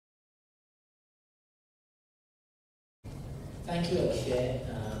Thank you, Akshay,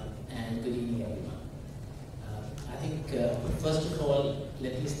 and good evening, everyone. I think, first of all,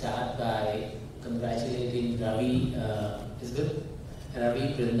 let me start by congratulating Ravi,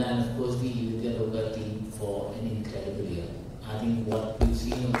 Ravi, Brinda, and of course the e-vidyaloka team for an incredible year. I think what we've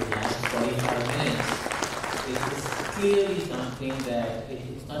seen over the last 45 minutes is clearly something that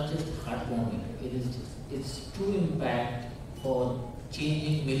it's not just heartwarming, it's true impact for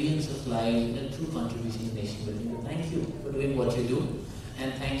changing millions of lives and a true contribution to nation building. Thank you for doing what you do,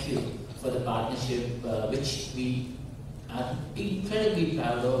 and thank you for the partnership, which we are incredibly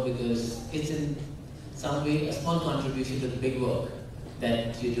proud of, because it's in some way a small contribution to the big work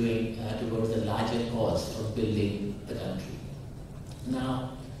that you're doing towards the larger cause of building the country.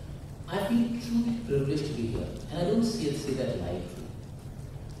 Now, I feel truly privileged to be here, and I don't say that lightly.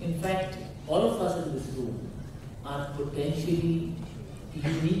 In fact, all of us in this room are potentially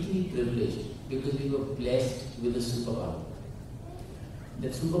uniquely privileged because we were blessed with a superpower.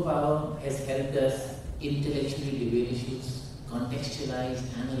 That superpower has helped us intellectually debate issues, contextualize,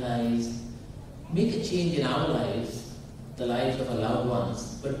 analyze, make a change in our lives, the lives of our loved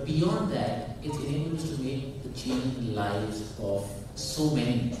ones, but beyond that, it's enabled us to make the change in the lives of so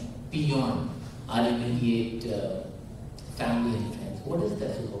many beyond our immediate family and friends. What is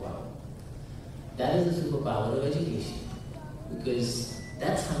that superpower? That is the superpower of education, because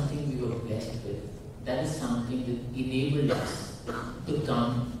that's something we were blessed with. That is something that enabled us to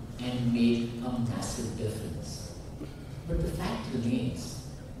come and make a massive difference. But the fact remains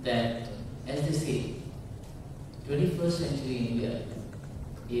that, as they say, 21st century India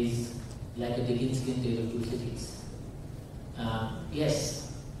is like a Dickensian tale of two cities.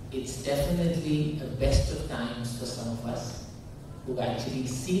 Yes, it's definitely a best of times for some of us who've actually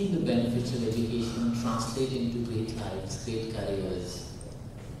seen the benefits of education translate into great lives, great careers.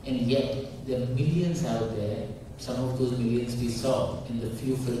 And yet, there are millions out there, some of those millions we saw in the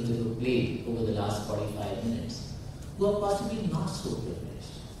few films that were played over the last 45 minutes, who are possibly not so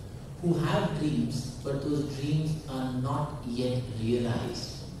privileged, who have dreams, but those dreams are not yet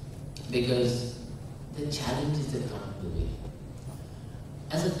realized because the challenges that come in the way.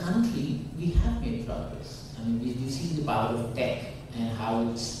 As a country, we have made progress. I mean, we've seen the power of tech and how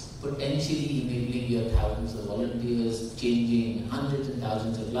it's potentially enabling your thousands of volunteers, changing hundreds and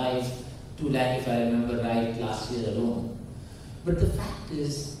thousands of lives, 2 lakh if I remember right last year alone. But the fact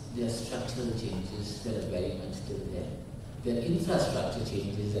is, there are structural changes that are very much still there. There are infrastructure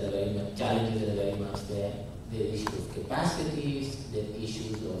changes that are very much, challenges that are very much there. There are issues of capacities, there are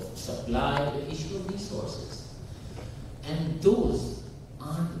issues of supply, there are issues of resources. And those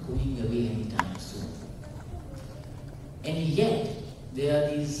aren't going away anytime soon. And yet, there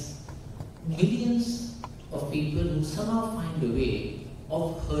are these millions of people who somehow find a way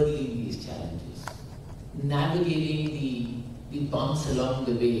of hurdling these challenges, navigating the bumps along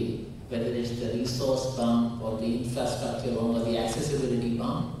the way, whether it's the resource bump or the infrastructure bump or the accessibility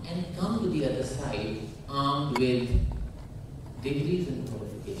bump, and come to the other side armed with degrees and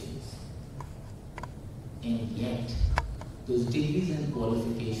qualifications. And yet, those degrees and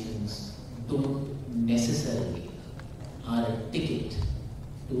qualifications don't necessarily are a ticket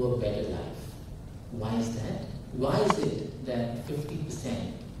to a better life. Why is that? Why is it that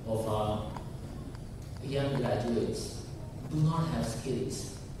 50% of our young graduates do not have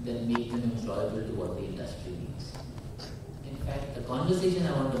skills that make them employable to what the industry needs? In fact, the conversation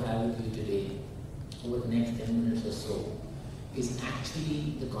I want to have with you today, over the next 10 minutes or so, is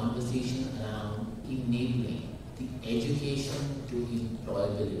actually the conversation around enabling the education to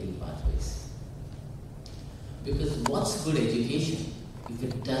employability pathways. Because what's good education if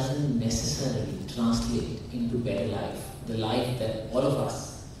it doesn't necessarily translate into better life, the life that all of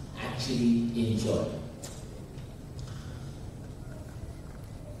us actually enjoy?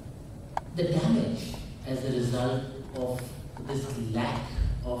 The damage as a result of this lack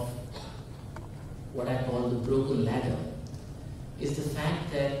of what I call the broken ladder is the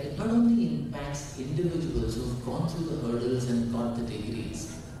fact that it not only impacts individuals who've gone through the hurdles and got the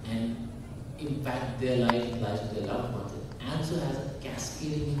degrees and impact their life and lives of their loved ones, it also has a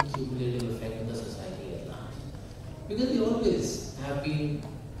cascading cumulative effect on the society at large. Because we always have been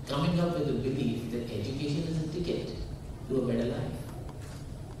coming up with the belief that education is a ticket to a better life.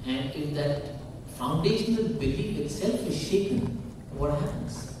 And if that foundational belief itself is shaken, what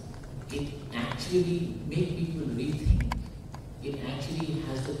happens? It actually makes people rethink. It actually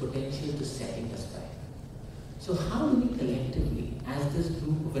has the potential to setting us back. So how do we collectively, as this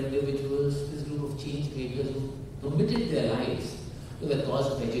group of individuals, this group of change makers who committed their lives to the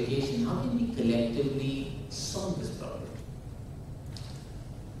cause of education, how can we collectively solve this problem?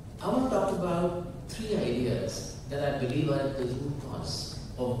 I want to talk about three ideas that I believe are at the root cause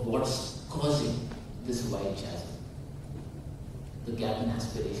of what's causing this wide chasm. The gap in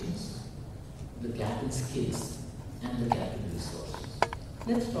aspirations, the gap in skills, and the gap in resources.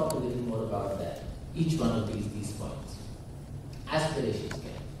 Let's talk a little more about that, each one of these points. Aspirations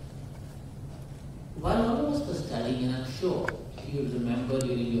gap. While all of us were studying, and I'm sure you remember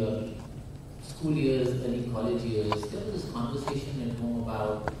during your school years, early college years, there was this conversation at home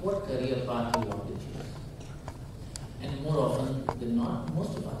about what career path you want to choose. And more often than not,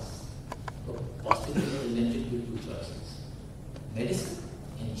 most of us were possibly presented with two choices: medicine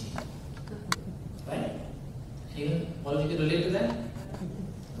and engineering. Right? Anyone? All of you can relate to that?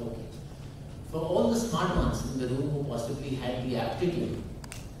 Okay. For all the smart ones in the room who possibly had the aptitude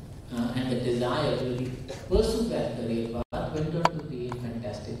and the desire to really pursue that career path, went on to create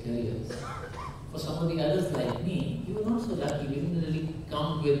fantastic careers. For some of the others like me, you were not so lucky. We didn't really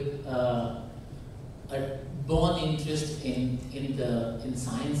come with a born interest in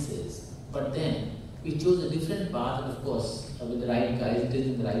sciences, but then we chose a different path, and of course, with the right guidance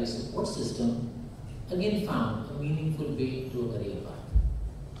and the right support system, again found a meaningful way to a career path.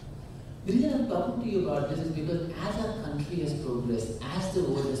 The reason I'm talking to you about this is because as our country has progressed, as the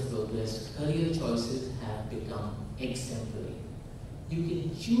world has progressed, career choices have become exemplary. You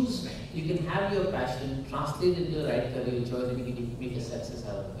can choose, you can have your passion, translate into the right career choice, and you can make a success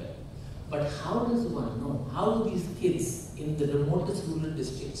out of it. But how does one know? How do these kids in the remotest rural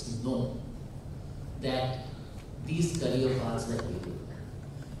districts know that these career paths are available?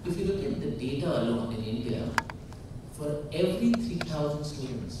 If you look at the data alone in India, for every 3,000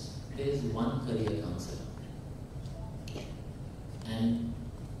 students, there is one career counselor. And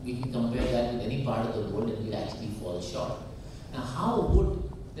we can compare that with any part of the world and we actually fall short. Now, how would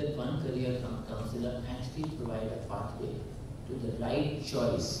that one career counselor actually provide a pathway to the right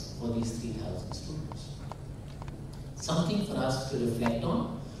choice for these 3,000 students? Something for us to reflect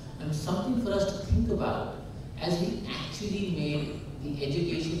on and something for us to think about as we actually made the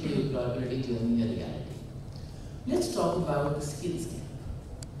education to employability journey a reality. Let's talk about the skills gap.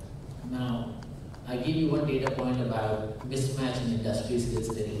 Now, I gave you one data point about mismatch in industry skills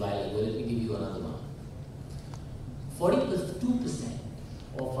a little while ago. Let me give you another one. 42%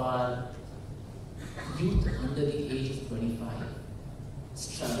 of our youth under the age of 25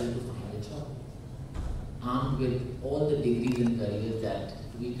 struggle to find a job, armed with all the degrees and careers that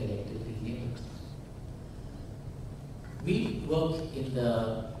we collectively named. We work in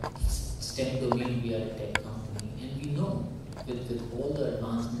the STEM domain, we are a tech company, and we know with all the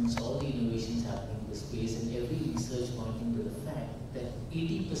advancements, all the innovations happening in the space, and every research pointing to the fact that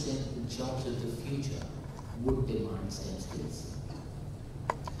 80% of the jobs of the future would demand STEM skills.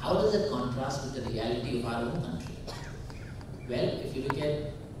 How does it contrast with the reality of our own country? Well, if you look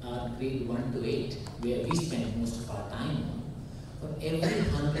at our grade 1 to 8, where we spend most of our time on, for every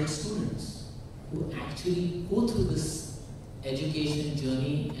 100 students who actually go through this education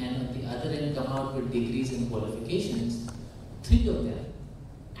journey and at the other end come out with degrees and qualifications, 3 of them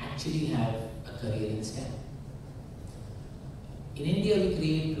actually have a career in STEM. In India, we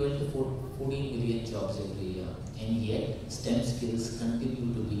create 12 to 14 million jobs every year, and yet STEM skills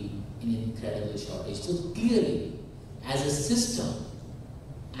continue to be in incredible shortage. So clearly, as a system,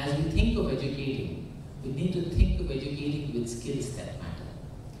 as we think of educating, we need to think of educating with skills that matter.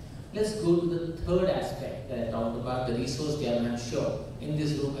 Let's go to the third aspect that I talked about, the resource gap, and I'm sure in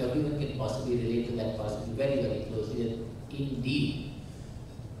this room everyone can possibly relate to that possibly very, very closely. That indeed,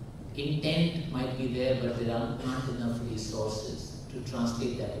 intent might be there, but there aren't enough resources to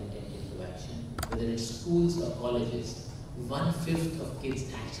translate that intent into action. Whether it's schools or colleges, 1/5 of kids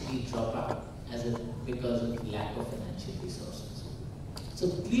actually drop out because of lack of financial resources. So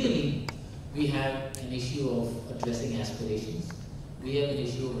clearly, we have an issue of addressing aspirations, we have an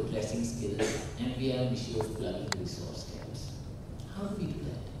issue of addressing skills, and we have an issue of plugging resource gaps. How do we do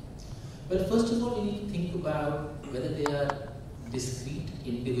that? Well, first of all, we need to think about whether they are discrete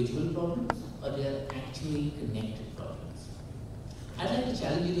individual problems or they are actually connected problems. I'd like to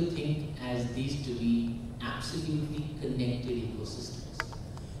challenge you to think as these to be absolutely connected ecosystems.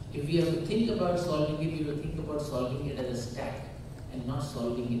 If we have to think about solving it, we have to think about solving it as a stack and not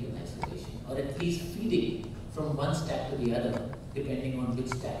solving it in isolation, or at least feeding from one stack to the other, depending on which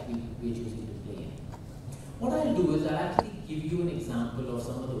stack we're choosing to play in. What I'll do is I'll actually give you an example of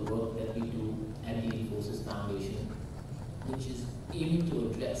some of the work that we do at the Infosys Foundation, which is aiming to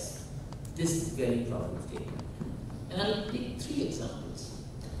address this very problem statement. And I'll take 3 examples.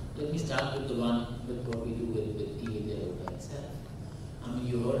 Let me start with the one with what we do with e-vidyaloka itself. I mean,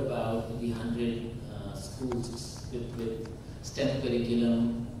 you heard about the 100 schools with STEM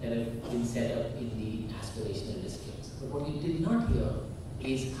curriculum that have been set up in the But what you did not hear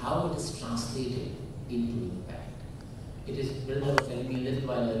is how it is translated into impact. It is, Bill was telling me a little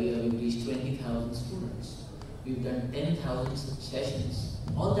while earlier, we've reached 20,000 students. We've done 10,000 sessions.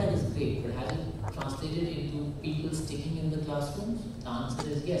 All that is great, but has it translated into people sticking in the classrooms? The answer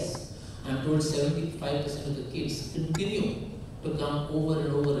is yes. I'm told 75% of the kids continue to come over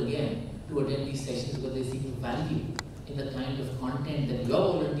and over again to attend these sessions because they see the value in the kind of content that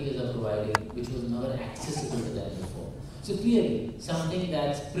your volunteers are providing, which was never accessible to them before. So clearly, something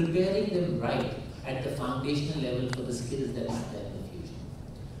that's preparing them right at the foundational level for the skills that matter in the future.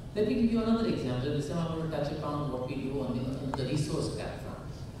 Let me give you another example. This time I'm going to touch upon what we do on the resource platform.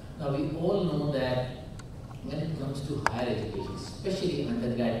 Now we all know that when it comes to higher education, especially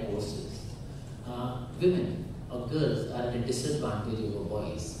undergrad courses, women or girls are at a disadvantage over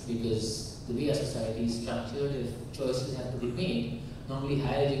boys because the way our society is structured, if choices have to be made, normally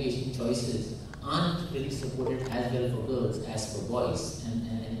higher education choices aren't really supported as well for girls as for boys,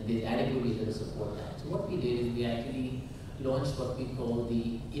 and there's adequate data to support that. So what we did is we actually launched what we call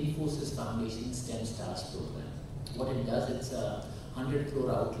the Infosys Foundation STEM Stars program. What it does, it's a 100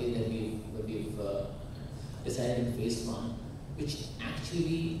 crore outlay that we've decided in phase 1, which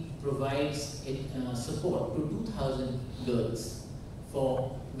actually provides support to 2,000 girls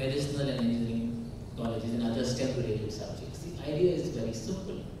for medicinal and engineering colleges and other STEM-related subjects. The idea is very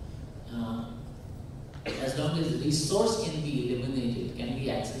simple. As long as resource can be eliminated, can we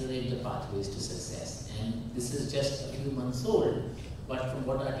accelerate the pathways to success? And this is just a few months old, but from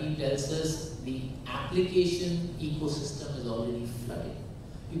what our team tells us, the application ecosystem is already flooded.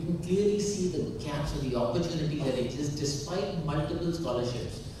 You can clearly see the gaps or the opportunity that exists despite multiple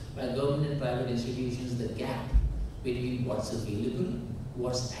scholarships by government and private institutions. The gap between what's available,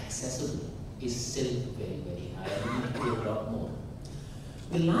 what's accessible is still very, very high. We need to do a lot more.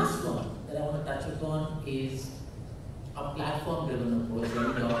 The last one that I want to touch upon is a platform-driven approach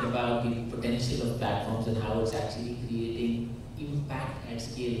when we talk about the potential of platforms and how it's actually creating impact at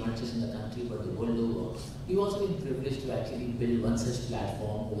scale, not just in the country but the world over. We've also been privileged to actually build one such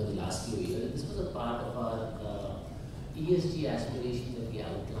platform over the last few years. This was a part of our ESG aspiration that we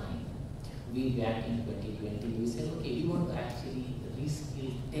outlined. We back in 2020, we said, okay, we want to actually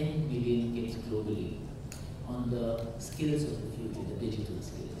reskill 10 million kids globally on the skills of the future, the digital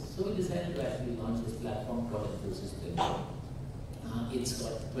skills. So we decided to actually launch this platform called Infosys. It's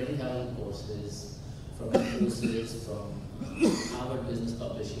got 20,000 courses from Infosys, from Harvard Business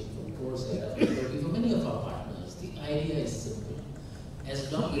Publishing, from Coursera, from Adobe, from many of our partners. The idea is simple.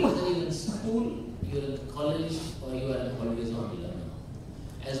 As long as you're in school, you're in college, or you are always on learner,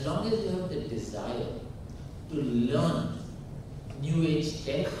 as long as you have the desire to learn new age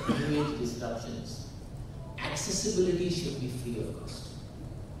tech, new age disruptions, accessibility should be free of cost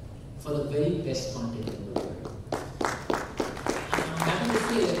for the very best content in the world. I'm happy to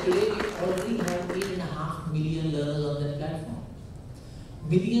say that today we already have 8.5 million learners on that platform.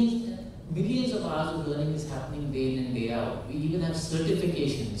 Millions of hours of learning is happening day in and day out. We even have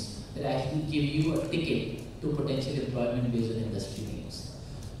certifications that actually give you a ticket to potential employment based on industry needs.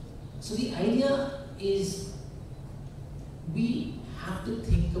 So the idea is we have to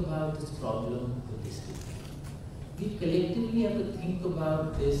think about this problem holistically. We collectively have to think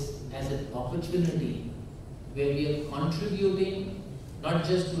about this as an opportunity where we are contributing not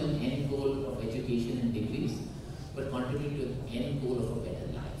just to an end goal of education and degrees, but contributing to an end goal of a better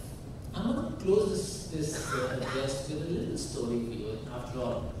life. I'm going to close this address with a little story for you. After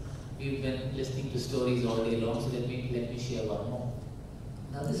all, we've been listening to stories all day long, so let me share one more.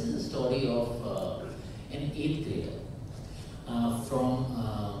 Now this is a story of an 8th grader from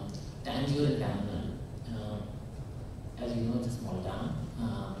Tangier in Tamil Nadu. As you know, it's a small town.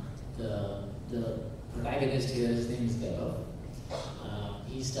 The protagonist here, his name is Vaibhav.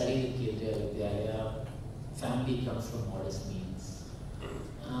 He studied in eVidyaloka. Family comes from modest means.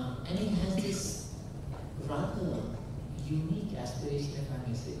 And he has this rather unique aspiration, if I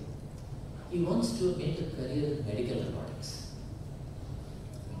may say. He wants to make a career in medical robotics.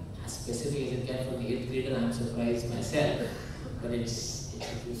 As specific as it can for the 8th grader, I'm surprised myself, but it's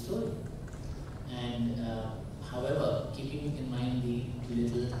a true story. And however, keeping in mind the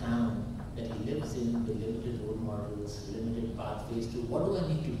little town that he lives in, the limited role models, limited pathways to what do I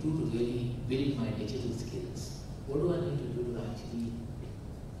need to do to really build my digital skills? What do I need to do to actually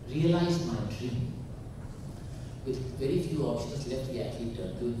realize my dream? With very few options left, he actually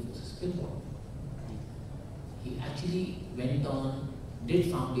turned to Infosys Skillboard. He actually went on, did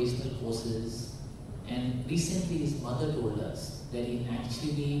foundational courses, and recently his mother told us that he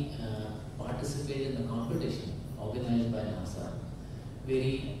actually participated in a competition organized by NASA where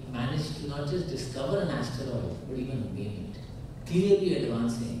he managed to not just discover an asteroid, but even name it, clearly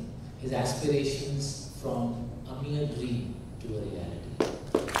advancing his aspirations from a mere dream to a reality.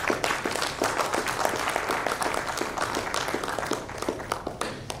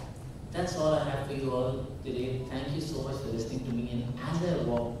 That's all I have for you all today. Thank you so much for listening to me. And as I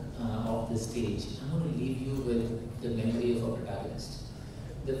walk off the stage, I'm going to leave you with the memory of our protagonist,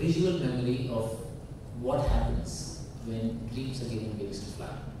 the visual memory of what happens when dreams are given wings to fly.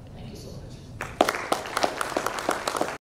 Thank you so much.